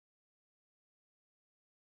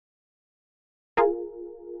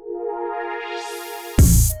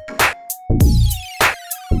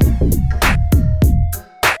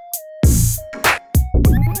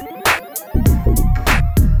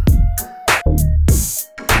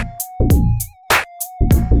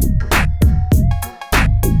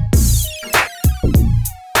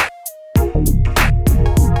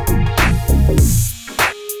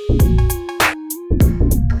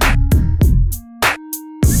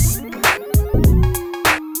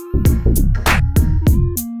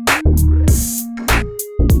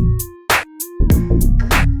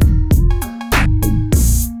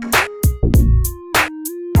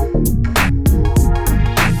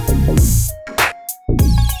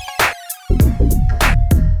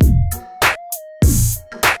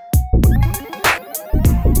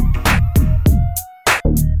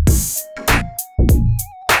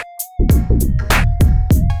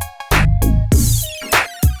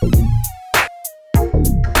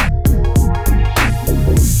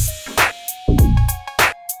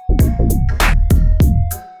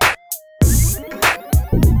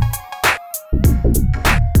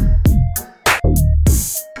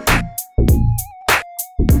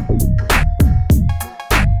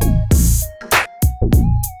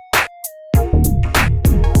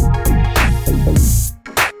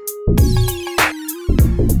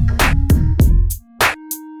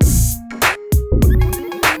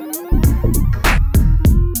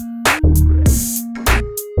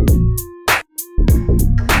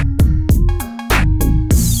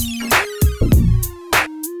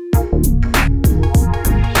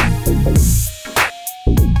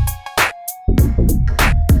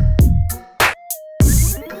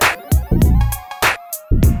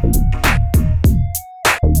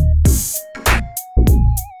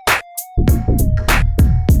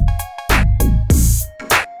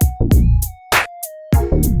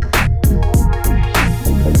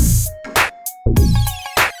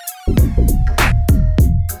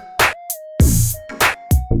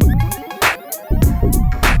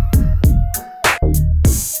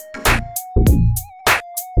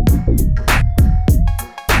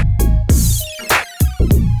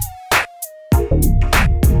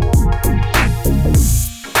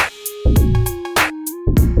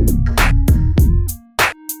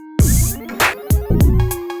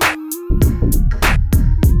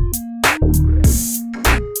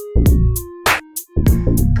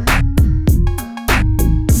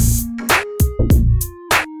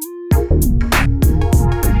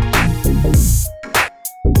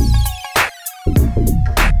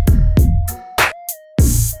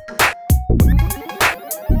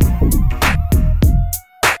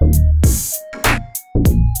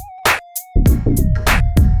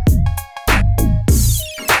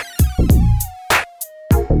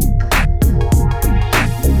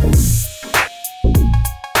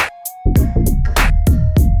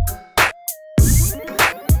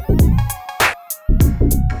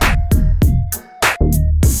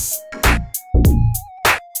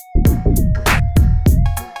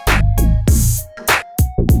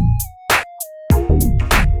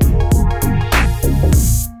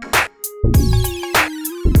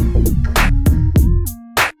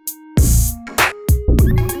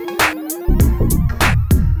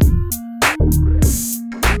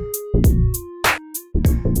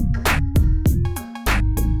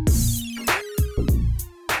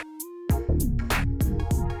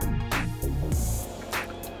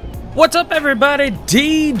What's up, everybody?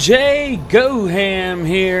 DJ Goham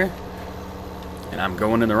here, and I'm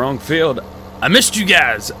going in the wrong field. I missed you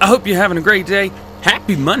guys. I hope you're having a great day.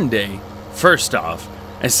 Happy Monday, first off,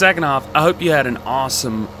 and second off, I hope you had an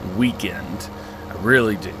awesome weekend. I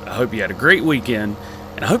really do. I hope you had a great weekend,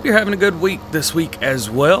 and I hope you're having a good week this week as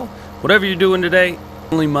well. Whatever you're doing today,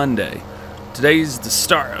 only Monday. Today's the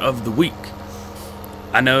start of the week.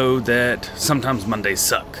 I know that sometimes Mondays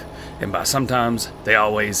suck. And by sometimes, they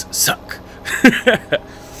always suck.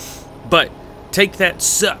 But take that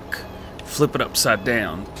suck, flip it upside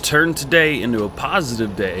down, turn today into a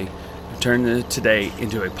positive day, and turn today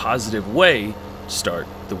into a positive way to start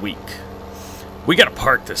the week. We gotta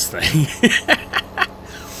park this thing.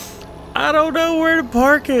 I don't know where to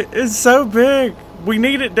park it. It's so big. We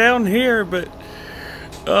need it down here, but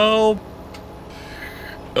oh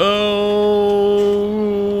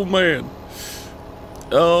man.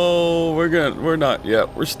 Oh, we're not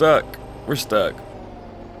yet. We're stuck.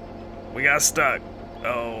 We got stuck.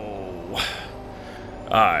 Oh.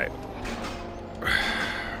 Alright. We're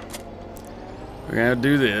gonna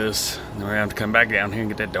do this. Then we're gonna have to come back down here and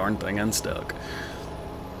get that darn thing unstuck.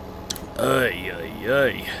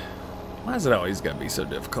 Ay. Why is it always gotta be so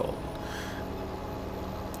difficult?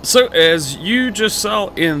 So, as you just saw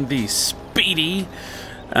in the speedy,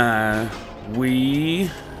 let's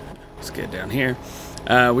get down here.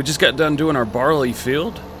 We just got done doing our barley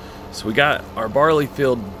field. So we got our barley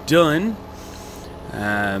field done.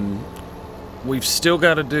 We've still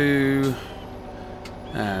got to do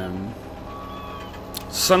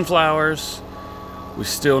sunflowers. We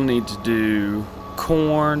still need to do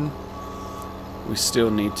corn. We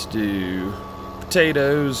still need to do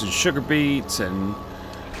potatoes and sugar beets and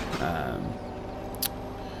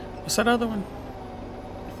what's that other one?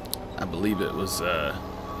 I believe it was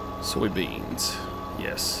soybeans.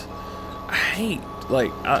 Yes. I hate,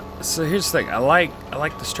 so here's the thing. I like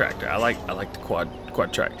this tractor. I like the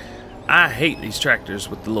quad track. I hate these tractors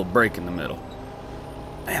with the little brake in the middle.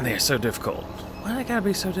 Man, they're so difficult. Why they gotta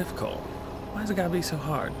be so difficult? Why does it gotta be so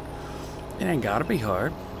hard? It ain't gotta be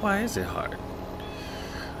hard. Why is it hard?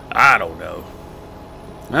 I don't know.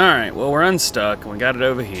 Alright, well, we're unstuck and we got it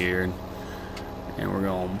over here, and we're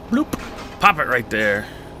going bloop, pop it right there.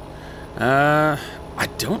 I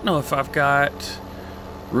don't know if I've got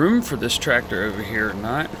room for this tractor over here or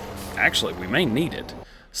not. Actually, we may need it.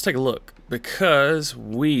 Let's take a look, because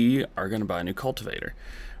we are going to buy a new cultivator.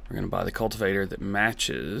 We're going to buy the cultivator that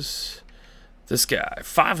matches this guy.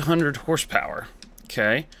 500 horsepower.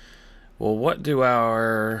 Okay. Well, what do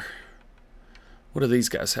these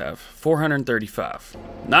guys have? 435.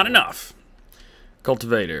 Not enough.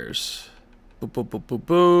 Cultivators. Boom, boom, boom, boom,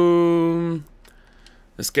 boom.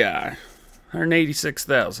 This guy.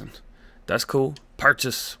 186,000. That's cool.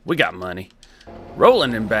 Purchase. We got money.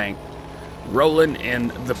 Rolling in bank. Rolling in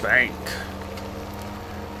the bank.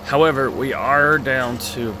 However, we are down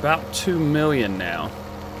to about 2 million now,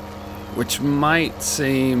 which might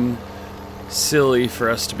seem silly for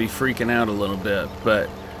us to be freaking out a little bit, but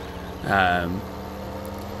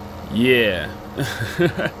yeah.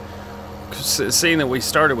 Seeing that we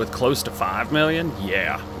started with close to 5 million,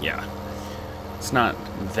 yeah. It's not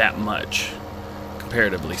that much,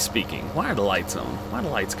 comparatively speaking. Why are the lights on? Why the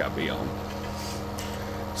lights gotta be on?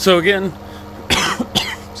 So again,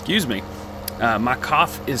 excuse me, my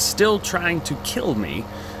cough is still trying to kill me.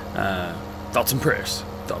 Thoughts and prayers.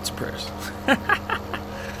 Thoughts and prayers.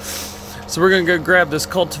 So we're gonna go grab this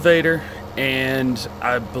cultivator, and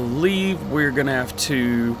I believe we're gonna have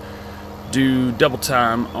to do double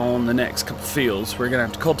time on the next couple fields. We're gonna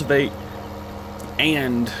have to cultivate,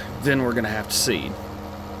 and then we're gonna have to seed.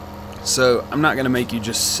 So I'm not gonna make you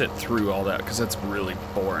just sit through all that, because that's really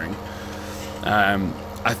boring.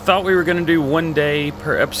 I thought we were gonna do 1 day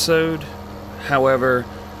per episode. However,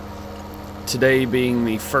 today being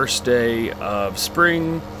the first day of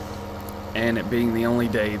spring, and it being the only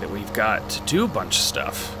day that we've got to do a bunch of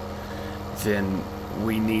stuff, then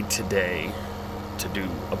we need today to do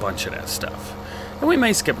a bunch of that stuff. And we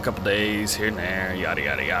may skip a couple days here and there, yada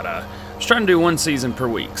yada yada. I was trying to do 1 season per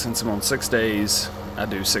week. Since I'm on 6 days, I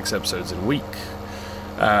do 6 episodes in a week.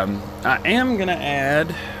 I am gonna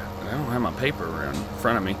add, I don't have my paper around in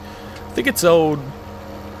front of me. I think it's old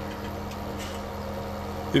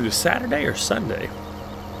either Saturday or Sunday.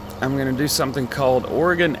 I'm gonna do something called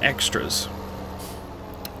Oregon Extras.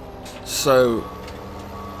 So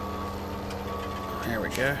there we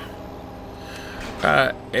go.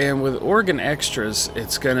 And with Oregon Extras,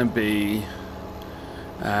 it's gonna be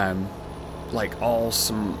like all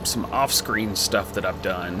some off-screen stuff that I've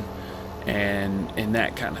done, and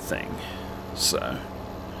that kind of thing. So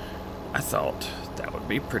I thought that would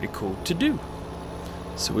be pretty cool to do.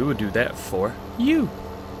 So we would do that for you.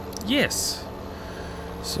 Yes.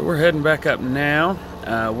 So we're heading back up now.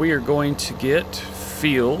 We are going to get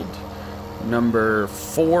field number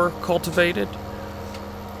 4 cultivated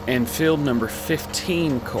and field number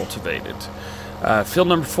 15 cultivated. Field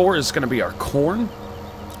number 4 is going to be our corn,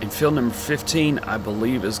 and field number 15, I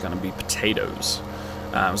believe, is going to be potatoes.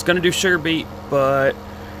 I was going to do sugar beet, but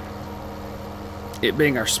it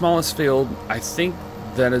being our smallest field, I think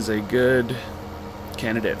that is a good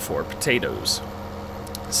candidate for potatoes.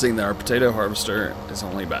 Seeing that our potato harvester is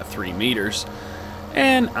only about 3 meters,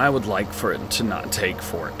 and I would like for it to not take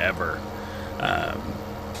forever.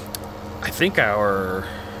 I think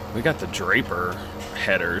we got the Draper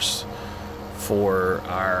headers for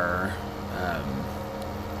our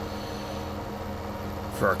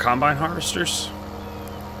combine harvesters.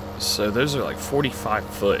 So those are like 45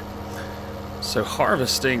 foot. So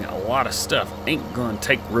harvesting a lot of stuff ain't gonna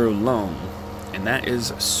take real long, and that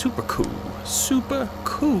is super cool. Super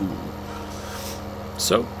cool.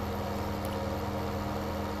 So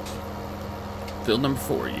field number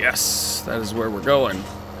 4, yes, that is where we're going.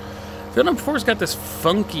 Field number 4's got this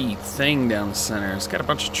funky thing down the center. It's got a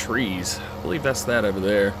bunch of trees. I believe that's that over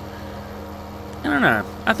there. I don't know.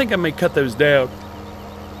 I think I may cut those down.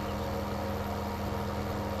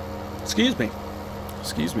 Excuse me.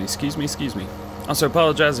 Excuse me. Also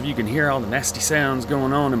apologize if you can hear all the nasty sounds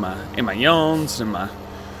going on in my yawns and my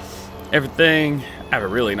everything. I have a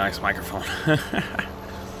really nice microphone.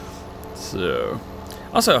 So,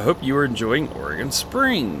 also I hope you are enjoying Oregon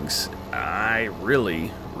Springs. I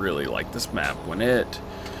really like this map.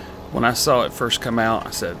 When I saw it first come out,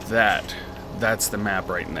 I said that's the map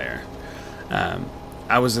right in there.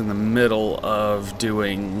 I was in the middle of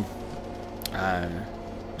doing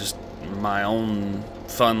just my own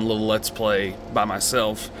fun little let's play by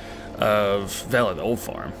myself of Vela the Old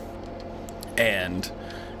Farm, and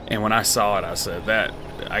when I saw it, I said that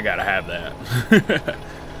I gotta have that.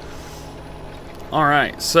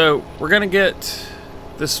 Alright, so we're gonna get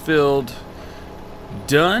this field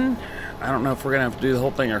done. I don't know if we're gonna have to do the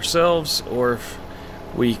whole thing ourselves or if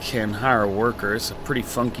we can hire a worker. It's a pretty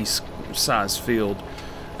funky size field,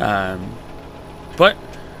 but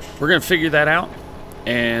we're gonna figure that out,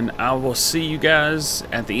 and I will see you guys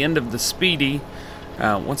at the end of the speedy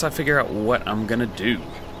once I figure out what I'm gonna do.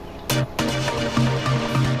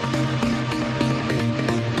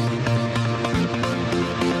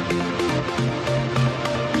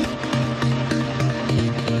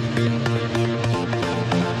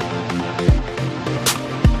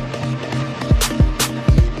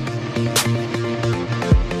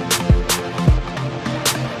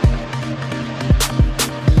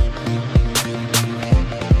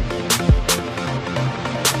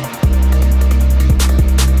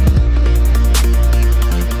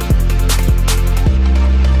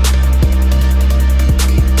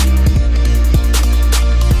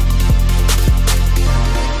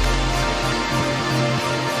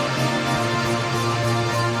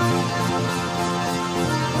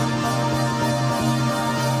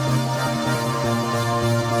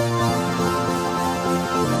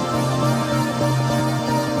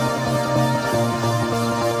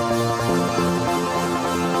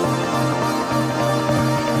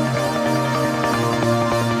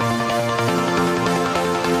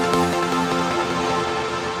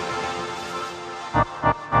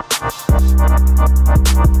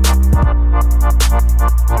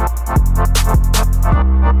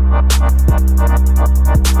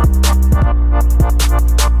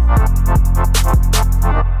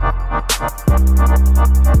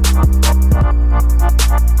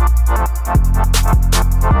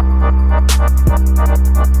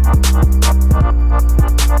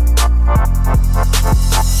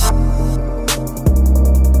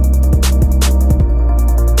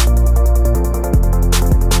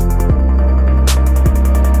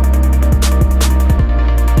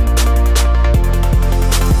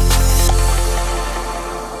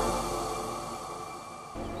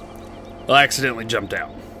 I accidentally jumped out,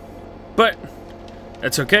 but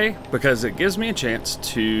that's okay because it gives me a chance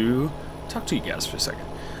to talk to you guys for a second.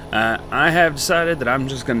 I have decided that I'm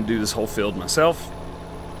just going to do this whole field myself.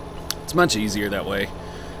 It's much easier that way,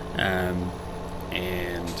 and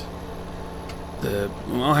I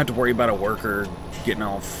don't have to worry about a worker getting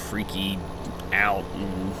all freaky out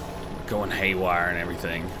and going haywire and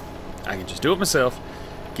everything. I can just do it myself,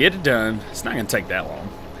 get it done. It's not going to take that long,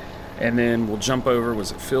 and then we'll jump over.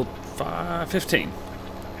 Was it field 15?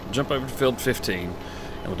 Jump over to field 15, and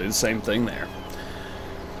we'll do the same thing there.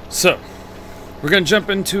 So we're going to jump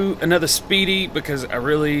into another speedy because I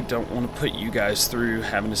really don't want to put you guys through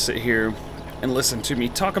having to sit here and listen to me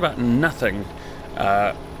talk about nothing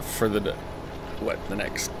for the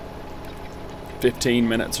next 15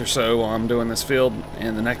 minutes or so while I'm doing this field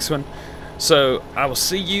and the next one. So I will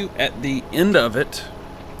see you at the end of it.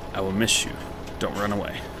 I will miss you. Don't run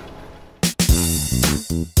away.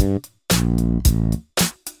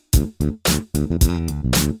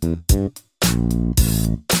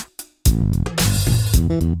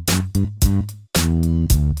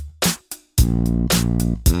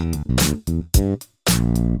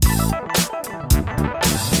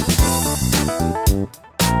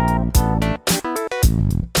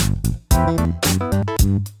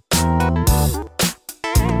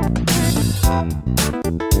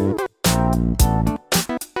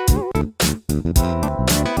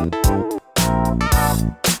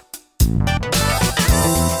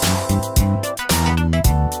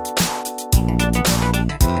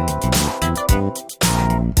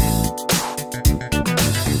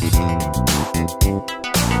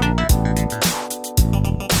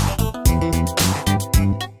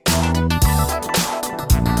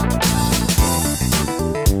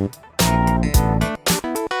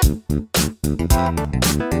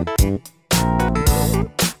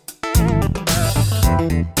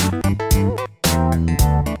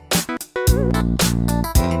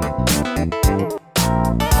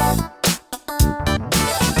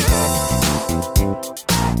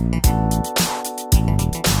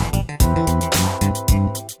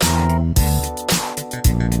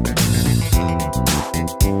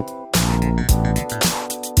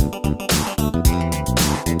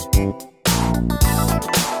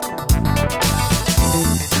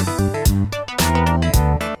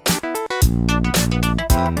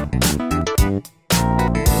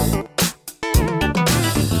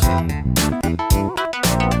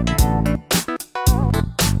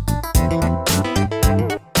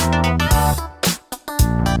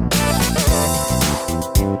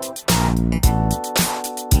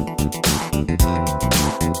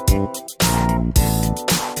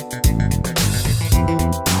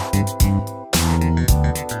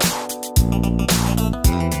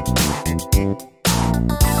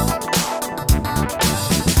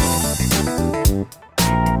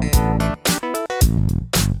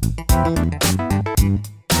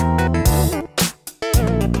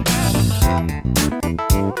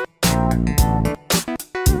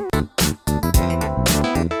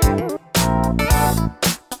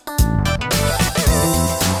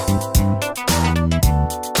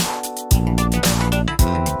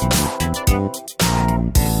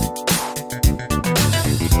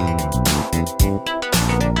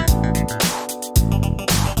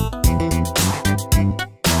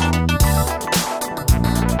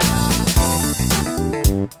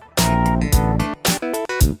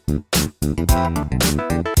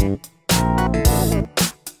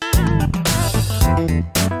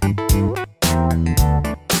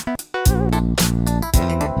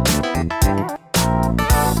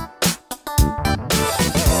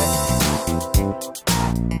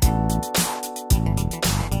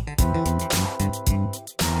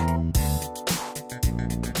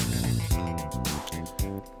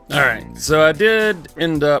 Alright, so I did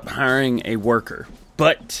end up hiring a worker,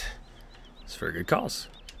 but it's for a good cause,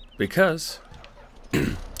 because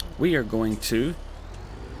we are going to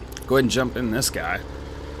go ahead and jump in this guy,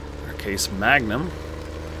 our case Magnum.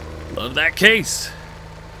 Love that case.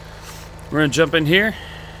 We're going to jump in here.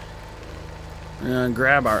 We're going to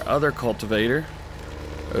grab our other cultivator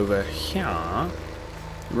over here.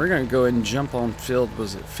 We're going to go ahead and jump on field,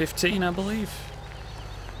 was it 15, I believe?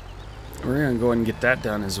 We're going to go ahead and get that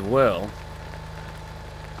done as well.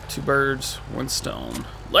 2 birds, 1 stone.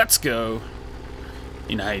 Let's go.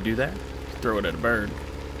 You know how you do that? Throw it at a bird.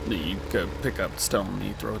 Then you go pick up the stone and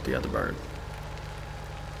you throw it at the other bird.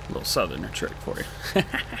 A little southerner trick for you.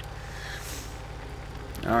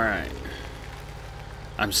 Alright.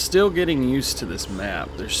 I'm still getting used to this map.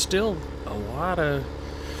 There's still a lot of...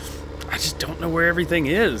 I just don't know where everything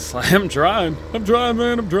is. I'm trying. I'm trying,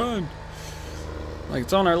 man. I'm trying. Like,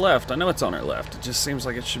 it's on our left. I know it's on our left. It just seems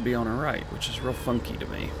like it should be on our right, which is real funky to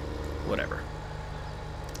me. Whatever.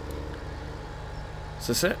 Is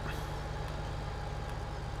this it?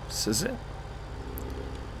 This is it?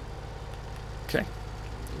 Okay.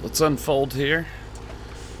 Let's unfold here.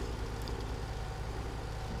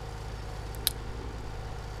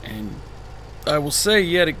 And I will say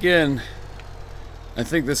yet again, I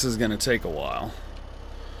think this is going to take a while.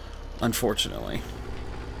 Unfortunately.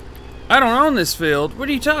 I don't own this field. What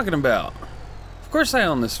are you talking about? Of course I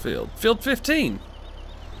own this field. Field 15.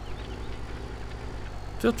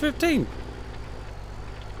 Field 15.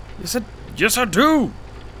 Yes, I do.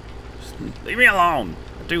 Just leave me alone.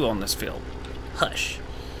 I do own this field. Hush.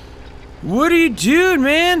 What are you doing,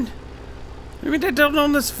 man? I mean, I don't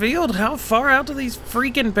own this field. How far out do these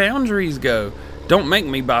freaking boundaries go? Don't make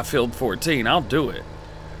me buy field 14. I'll do it.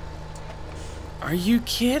 Are you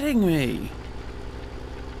kidding me?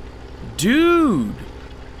 Dude,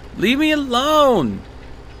 leave me alone.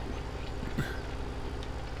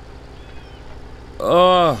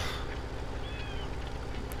 Oh,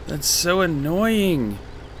 that's so annoying.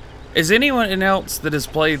 Is anyone else that has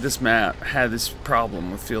played this map had this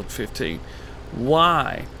problem with field 15?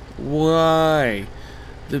 Why? Why?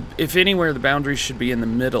 If anywhere, the boundaries should be in the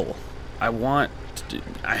middle. I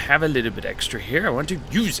have a little bit extra here. I want to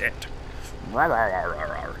use it.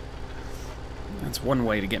 That's one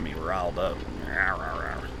way to get me riled up.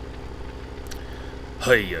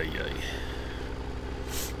 Hey, hey, hey.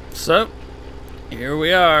 So, here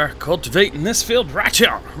we are, cultivating this field right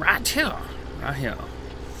here. Right here. Right here.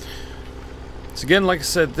 So again, like I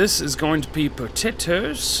said, this is going to be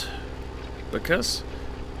potatoes. Because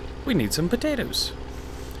we need some potatoes.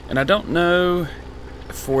 And I don't know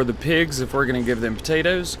for the pigs if we're going to give them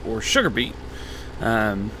potatoes or sugar beet.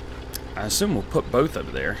 I assume we'll put both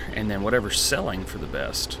over there, and then whatever's selling for the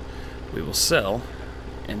best, we will sell,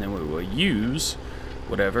 and then we will use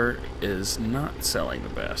whatever is not selling the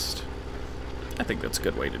best. I think that's a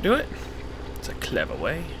good way to do it. It's a clever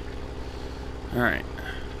way. Alright.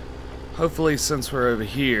 Hopefully, since we're over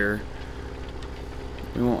here,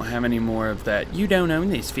 we won't have any more of that. You don't own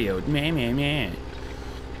this field. Meh, meh, meh.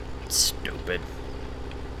 Stupid.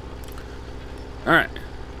 Alright.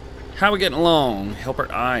 How are we getting along?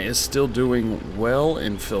 Helper I is still doing well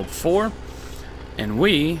in field 4. And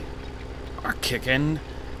we are kicking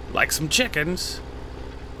like some chickens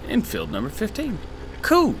in field number 15.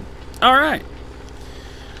 Cool. Alright.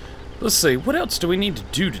 Let's see. What else do we need to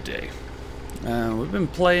do today? We've been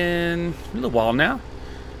playing a little while now.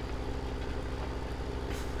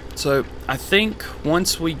 So I think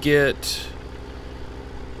once we get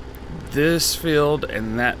this field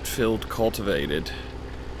and that field cultivated,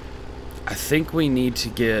 I think we need to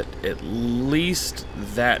get at least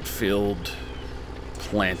that field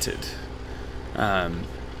planted. I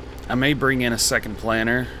may bring in a second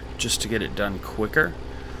planter just to get it done quicker.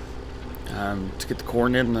 To get the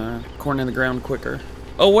corn in the ground quicker.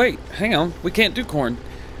 Oh wait, hang on. We can't do corn.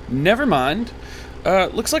 Never mind.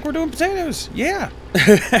 Looks like we're doing potatoes. Yeah.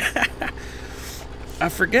 I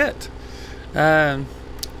forget.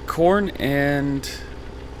 Corn and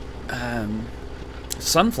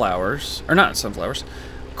sunflowers, or not sunflowers,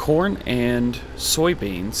 corn and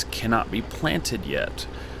soybeans cannot be planted yet.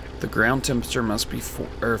 The ground temperature must be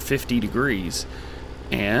 50 degrees,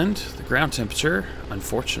 and the ground temperature,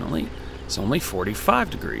 unfortunately, is only 45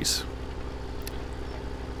 degrees.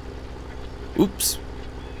 Oops.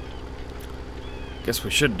 Guess we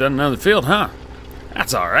should have done another field, huh?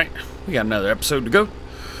 That's alright. We got another episode to go.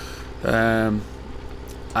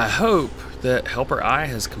 I hope that Helper I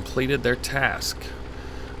has completed their task.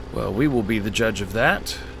 Well, we will be the judge of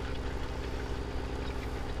that.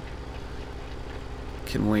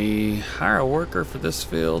 Can we hire a worker for this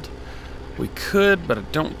field? We could, but I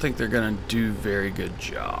don't think they're going to do a very good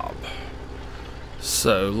job.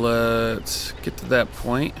 So let's get to that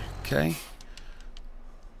point. Okay.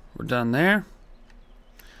 We're done there.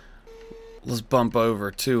 Let's bump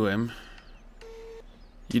over to him.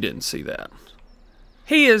 You didn't see that.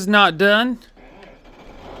 He is not done.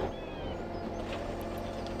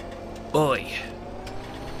 Oi.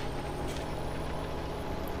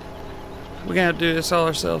 We're gonna have to do this all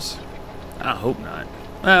ourselves? I hope not.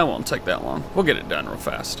 It won't take that long. We'll get it done real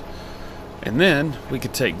fast. And then we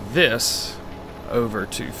could take this over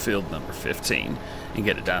to field number 15 and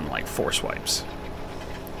get it done in like 4 swipes.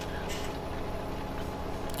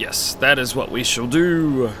 Yes, that is what we shall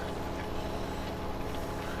do.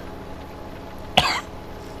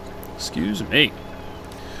 Excuse me.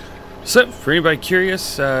 So, for anybody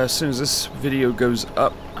curious, as soon as this video goes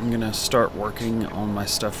up, I'm going to start working on my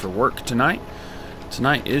stuff for work tonight.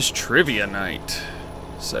 Tonight is trivia night.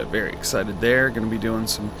 So, very excited there. Going to be doing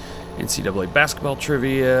some NCAA basketball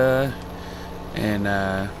trivia. And,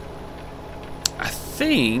 I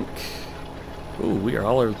think... Ooh, we are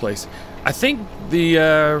all over the place. I think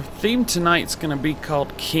the theme tonight's going to be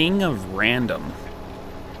called King of Random.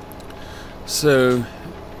 So,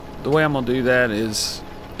 the way I'm going to do that is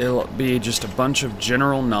it'll be just a bunch of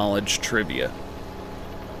general knowledge trivia.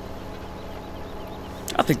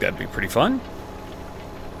 I think that'd be pretty fun.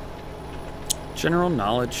 General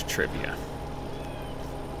knowledge trivia.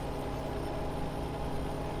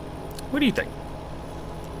 What do you think?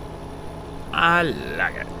 I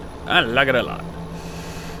like it. I like it a lot.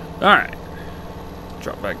 Alright.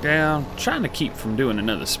 Drop back down. Trying to keep from doing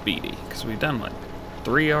another speedy, because we've done like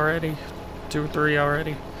 3 already. 2 or 3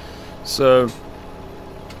 already. So,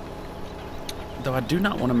 though I do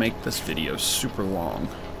not want to make this video super long.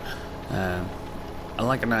 I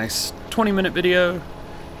like a nice 20-minute video.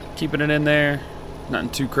 Keeping it in there. Nothing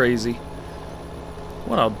too crazy.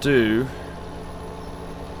 What I'll do...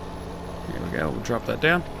 Here we go. We'll drop that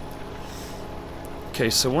down. Okay,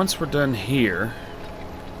 so once we're done here...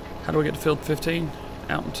 How do we get to field 15?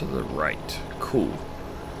 Out and to the right. Cool.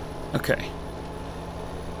 Okay.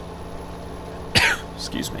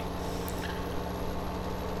 Excuse me.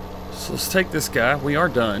 So let's take this guy. We are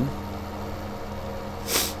done.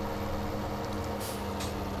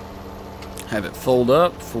 Have it fold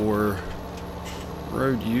up for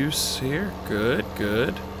road use here. Good,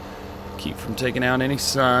 good. Keep from taking out any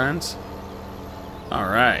signs.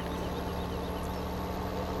 Alright.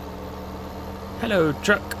 Hello,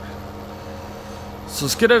 truck. So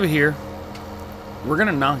let's get over here. We're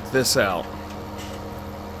gonna knock this out.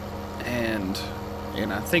 And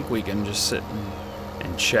I think we can just sit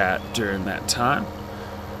and chat during that time.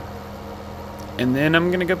 And then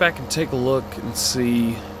I'm gonna go back and take a look and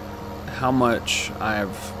see how much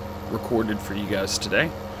I've recorded for you guys today.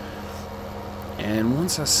 And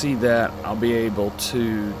once I see that, I'll be able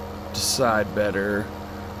to decide better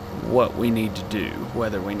what we need to do,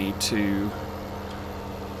 whether we need to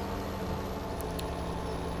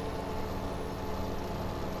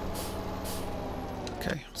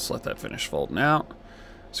okay, let's let that finish folding out.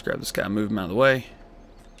 Let's grab this guy, move him out of the way.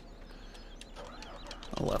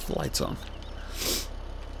 I left the lights on.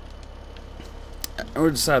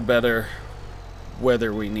 We'll decide better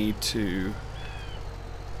whether we need to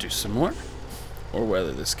do some more or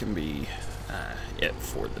whether this can be it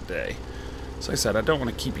for the day. So like I said, I don't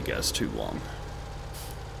want to keep you guys too long.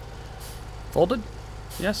 Folded?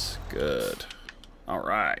 Yes? Good.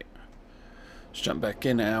 Alright. Let's jump back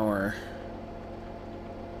in our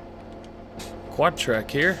quad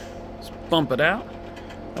track here. Let's bump it out.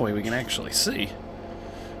 That way we can actually see.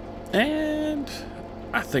 And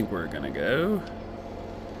I think we're gonna go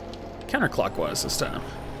counterclockwise this time.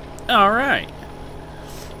 Alright.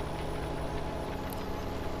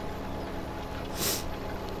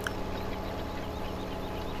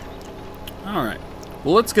 Alright.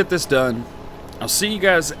 Well, let's get this done. I'll see you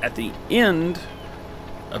guys at the end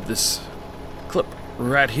of this clip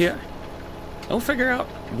right here. We'll figure out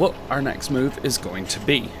what our next move is going to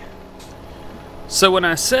be. So when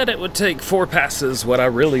I said it would take 4 passes, what I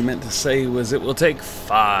really meant to say was it will take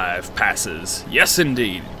 5 passes. Yes,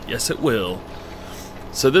 indeed. Yes, it will.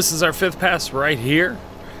 So this is our 5th pass right here.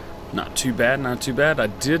 Not too bad, not too bad. I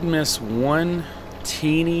did miss one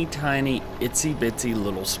teeny tiny itsy bitsy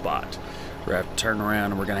little spot where I have to turn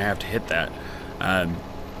around and we're going to have to hit that. I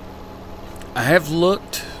have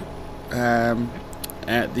looked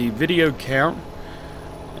at the video count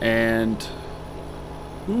and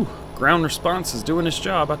ground response is doing its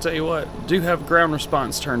job. I'll tell you what, do have ground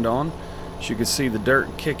response turned on. As you can see, the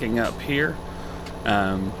dirt kicking up here,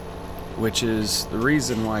 which is the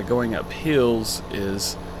reason why going up hills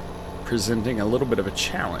is presenting a little bit of a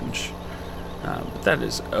challenge. But that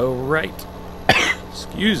is alright.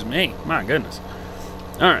 Excuse me, my goodness.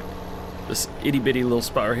 Alright, this itty bitty little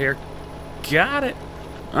spot right here. Got it.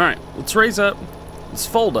 Alright, let's raise up. Let's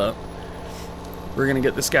fold up. We're going to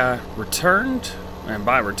get this guy returned. And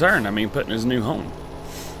by return, I mean put in his new home.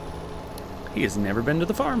 He has never been to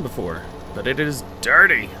the farm before, but it is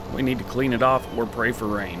dirty. We need to clean it off or pray for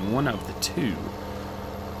rain. One of the two.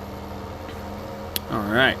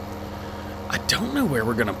 Alright. I don't know where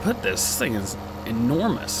we're going to put this. This thing is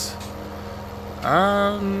enormous.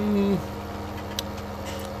 I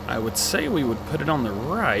would say we would put it on the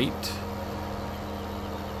right.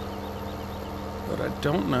 But I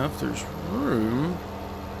don't know if there's room.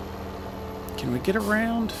 Can we get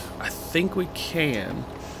around? I think we can.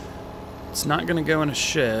 It's not going to go in a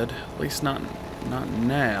shed, at least not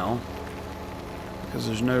now, because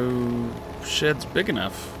there's no sheds big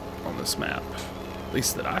enough on this map, at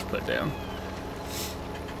least that I've put down.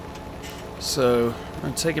 So I'm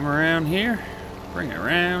going to take him around here, bring it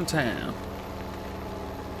around town,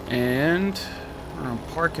 and we're going to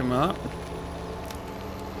park him up.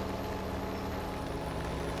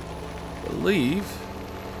 I believe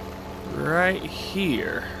right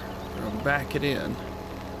here. We're going to back it in.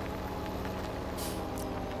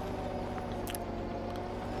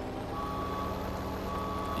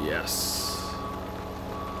 Yes.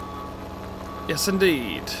 Yes,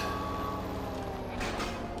 indeed.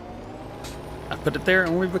 I put it there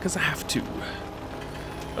only because I have to.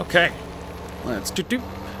 Okay. Let's do.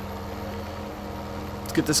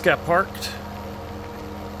 Let's get this guy parked.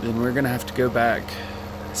 then we're gonna have to go back.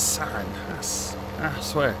 Sign. I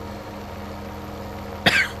swear.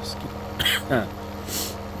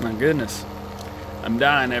 My goodness. I'm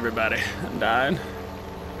dying, everybody. I'm dying.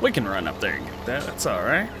 We can run up there and get that. That's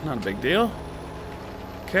alright. Not a big deal.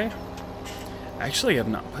 Okay. I actually have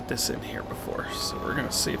not put this in here before, so we're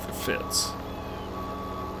gonna see if it fits.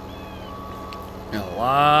 Got a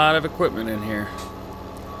lot of equipment in here.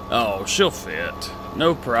 Oh, she'll fit.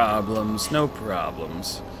 No problems, no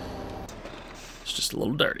problems. It's just a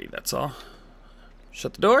little dirty, that's all.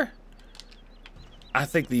 Shut the door. I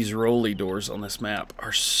think these rolly doors on this map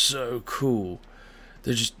are so cool.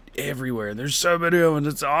 They're just everywhere. There's so many of them.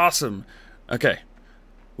 It's awesome. Okay.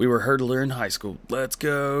 We were hurdler in high school. Let's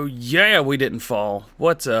go. Yeah, we didn't fall.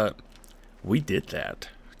 What's up? We did that.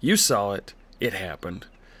 You saw it. It happened.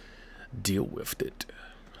 Deal with it.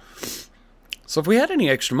 So if we had any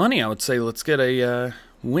extra money, I would say let's get a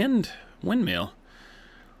windmill.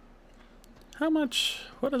 How much?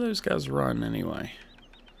 What do those guys run anyway?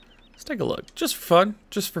 Let's take a look. Just for fun.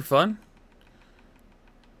 Just for fun.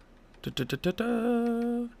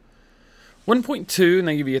 1.2, and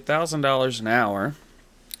they give you $1,000 an hour,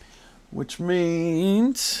 which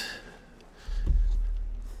means,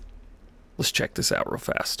 let's check this out real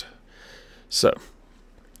fast. So,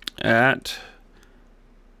 at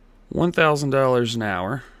 $1,000 an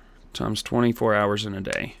hour times 24 hours in a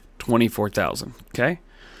day, 24,000. Okay.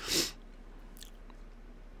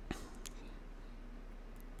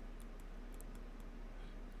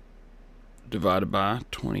 Divided by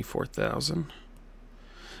 24,000.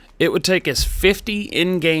 It would take us 50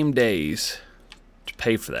 in-game days to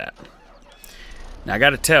pay for that. Now I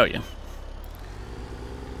gotta tell you,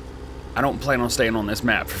 I don't plan on staying on this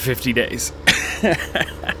map for 50 days.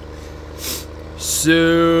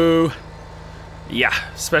 So, yeah,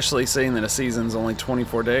 especially seeing that a season's only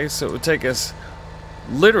 24 days, so it would take us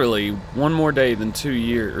literally one more day than 2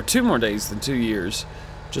 years, or 2 more days than 2 years,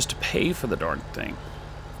 just to pay for the darn thing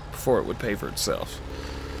before it would pay for itself.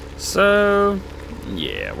 So,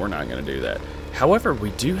 yeah, we're not going to do that. However,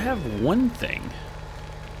 we do have one thing.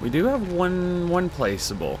 We do have one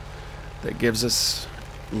placeable that gives us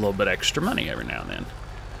a little bit extra money every now and then.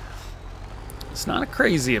 It's not a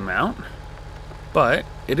crazy amount, but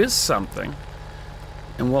it is something.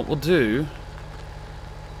 And what we'll do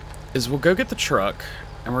is we'll go get the truck,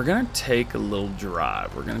 and we're going to take a little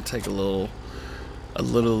drive. We're going to take a little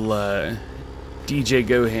DJ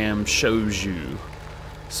Goham shows you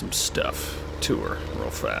some stuff tour real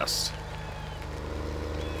fast.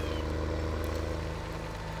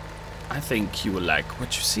 I think you will like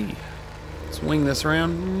what you see. Let's wing this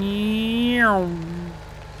around.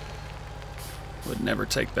 Would never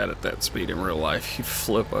take that at that speed in real life. You'd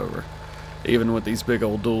flip over, even with these big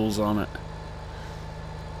old duals on it.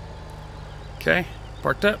 Okay,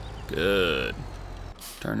 parked up. Good.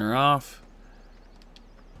 Turn her off.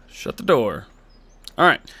 Shut the door.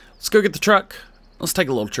 Alright, let's go get the truck. Let's take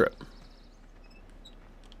a little trip.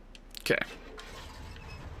 Okay.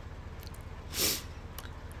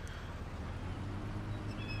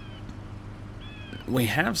 We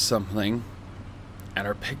have something at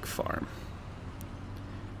our pig farm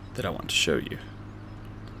that I want to show you.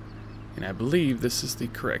 And I believe this is the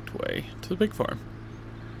correct way to the pig farm.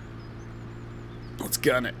 Let's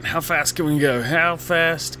gun it. How fast can we go? How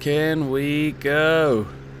fast can we go?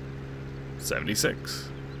 76.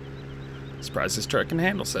 Surprised this truck can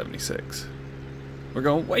handle 76. We're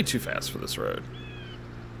going way too fast for this road.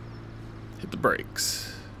 Hit the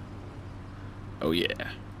brakes. Oh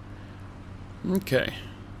yeah. Okay.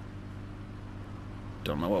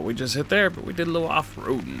 Don't know what we just hit there, but we did a little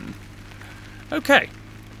off-roading. Okay.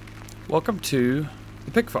 Welcome to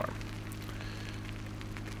the pig farm.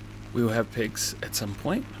 We will have pigs at some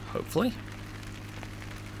point, hopefully.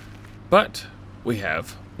 But we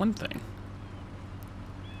have one thing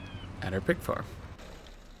at our pig farm.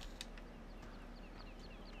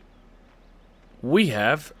 We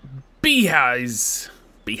have beehives.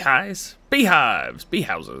 Beehives? Beehives.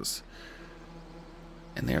 Beehouses.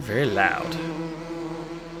 And they're very loud.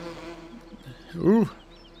 Ooh.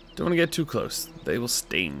 Don't want to get too close. They will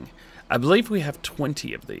sting. I believe we have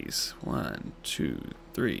 20 of these. 1, 2,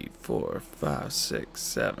 3, 4, 5, 6,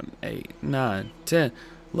 7, 8, 9, 10,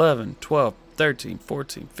 11, 12, 13,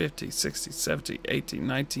 14, 15, 16, 17, 18,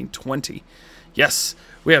 19, 20. Yes,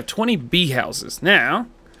 we have 20 bee houses. Now,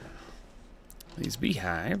 these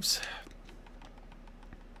beehives,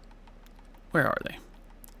 where are they?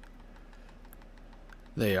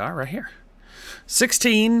 They are right here.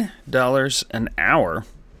 $16 an hour.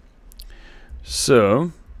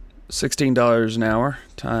 So, $16 an hour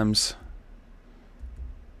times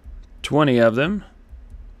 20 of them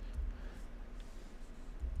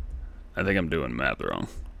I think I'm doing math wrong.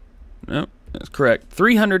 Nope, that's correct.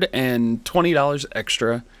 $320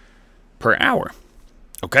 extra per hour.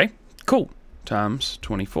 Okay, cool. Times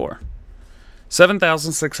 24.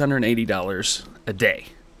 $7,680 a day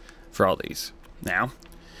for all these. Now,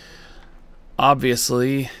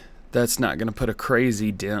 obviously, that's not going to put a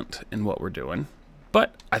crazy dent in what we're doing,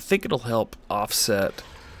 but I think it'll help offset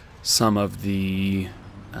some of the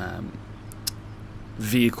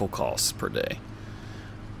vehicle costs per day,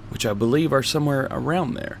 which I believe are somewhere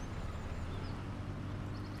around there.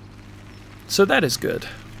 So that is good.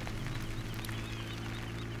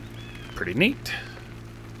 Pretty neat.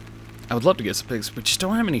 I would love to get some pigs, but just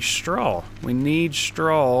don't have any straw. We need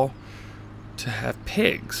straw to have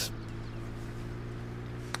pigs.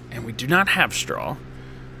 And we do not have straw.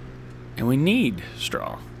 And we need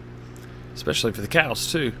straw. Especially for the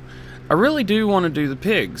cows, too. I really do want to do the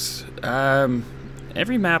pigs.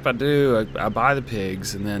 Every map I do, I buy the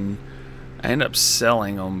pigs, and then I end up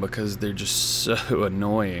selling them because they're just so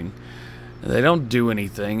annoying. They don't do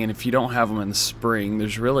anything, and if you don't have them in the spring,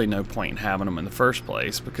 there's really no point in having them in the first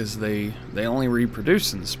place because they only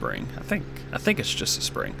reproduce in the spring. I think it's just the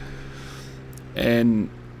spring. And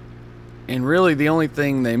really the only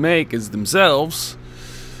thing they make is themselves.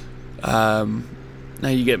 Now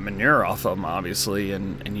you get manure off of them, obviously,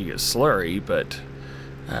 and you get slurry, but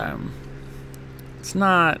it's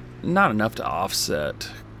not enough to offset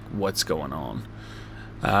what's going on.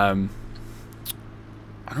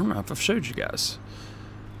 I don't know if I've showed you guys.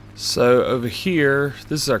 So over here,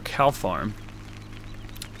 this is our cow farm,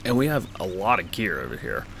 and we have a lot of gear over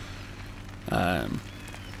here.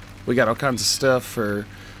 We got all kinds of stuff for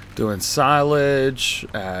doing silage.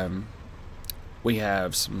 We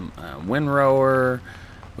have some windrower.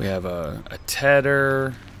 We have a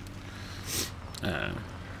tedder.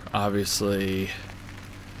 Obviously,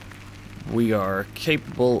 we are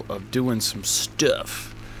capable of doing some stuff.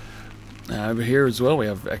 Over here as well, we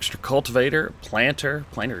have extra cultivator, planter.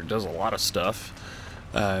 Planter does a lot of stuff.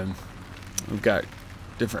 We've got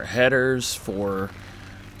different headers for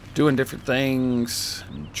doing different things,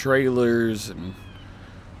 and trailers, and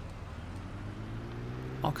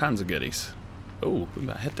all kinds of goodies. Oh, we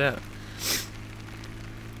might hit that.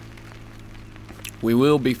 We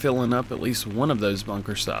will be filling up at least one of those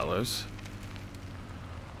bunker silos.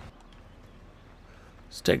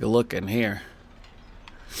 Let's take a look in here.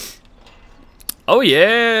 Oh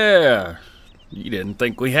yeah! You didn't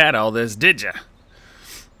think we had all this, did ya?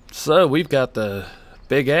 So we've got the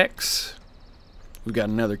Big X. We've got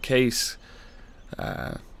another case.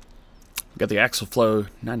 We've got the Axle Flow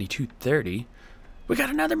 9230. We got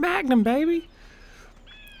another Magnum, baby.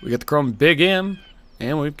 We got the Chrome Big M,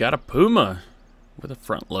 and we've got a Puma with a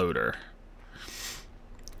front loader.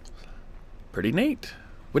 Pretty neat.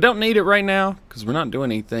 We don't need it right now because we're not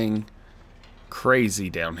doing anything crazy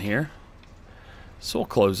down here. So we'll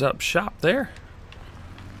close up shop there.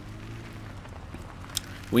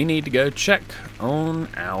 We need to go check on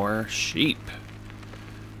our sheep.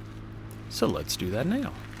 So let's do that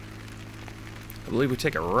now. I believe we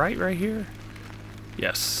take a right here.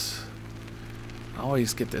 Yes. I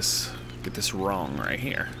always get this wrong right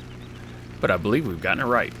here. But I believe we've gotten it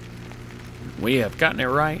right. We have gotten it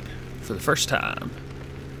right for the first time.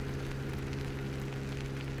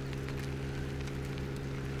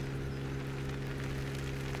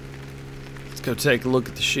 Go take a look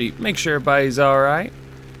at the sheep. Make sure everybody's alright.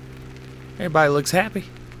 Everybody looks happy.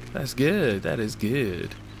 That's good. That is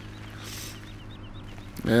good.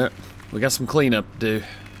 Yeah, we got some cleanup to do.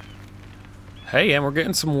 Hey, and we're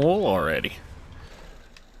getting some wool already.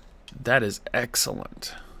 That is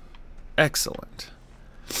excellent. Excellent.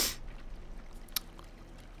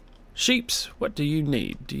 Sheeps, what do you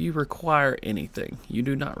need? Do you require anything? You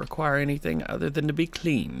do not require anything other than to be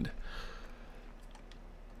cleaned.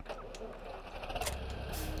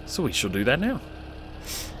 So we shall do that now.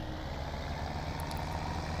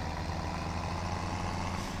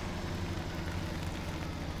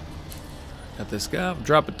 Got this guy,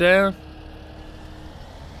 drop it down.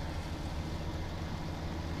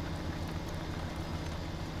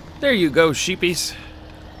 There you go, sheepies.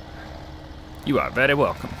 You are very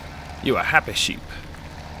welcome. You are happy sheep.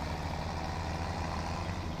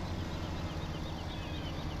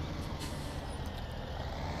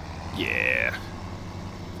 Yeah.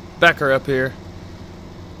 Back her up here.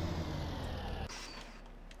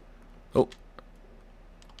 Oh.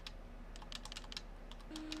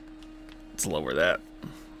 Let's lower that.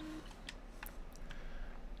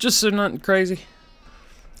 Just so nothing crazy.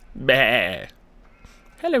 Bah.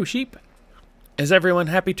 Hello, sheep. Is everyone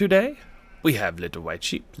happy today? We have little white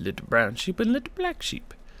sheep, little brown sheep, and little black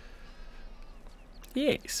sheep.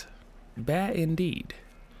 Yes. bad indeed.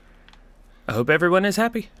 I hope everyone is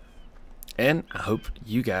happy. And I hope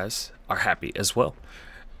you guys are happy as well.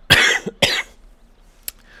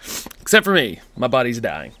 Except for me. My body's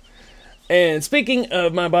dying. And speaking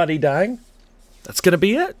of my body dying, that's going to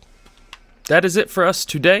be it. That is it for us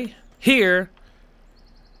today here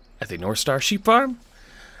at the North Star Sheep Farm.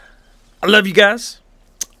 I love you guys.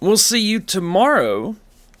 We'll see you tomorrow.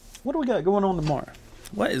 What do we got going on tomorrow?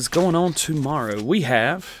 What is going on tomorrow? We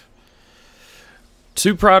have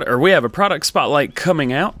we have a product spotlight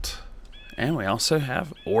coming out, and we also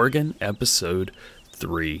have Oregon episode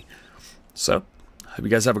 3. So, hope you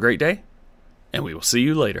guys have a great day, and we will see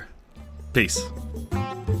you later. Peace.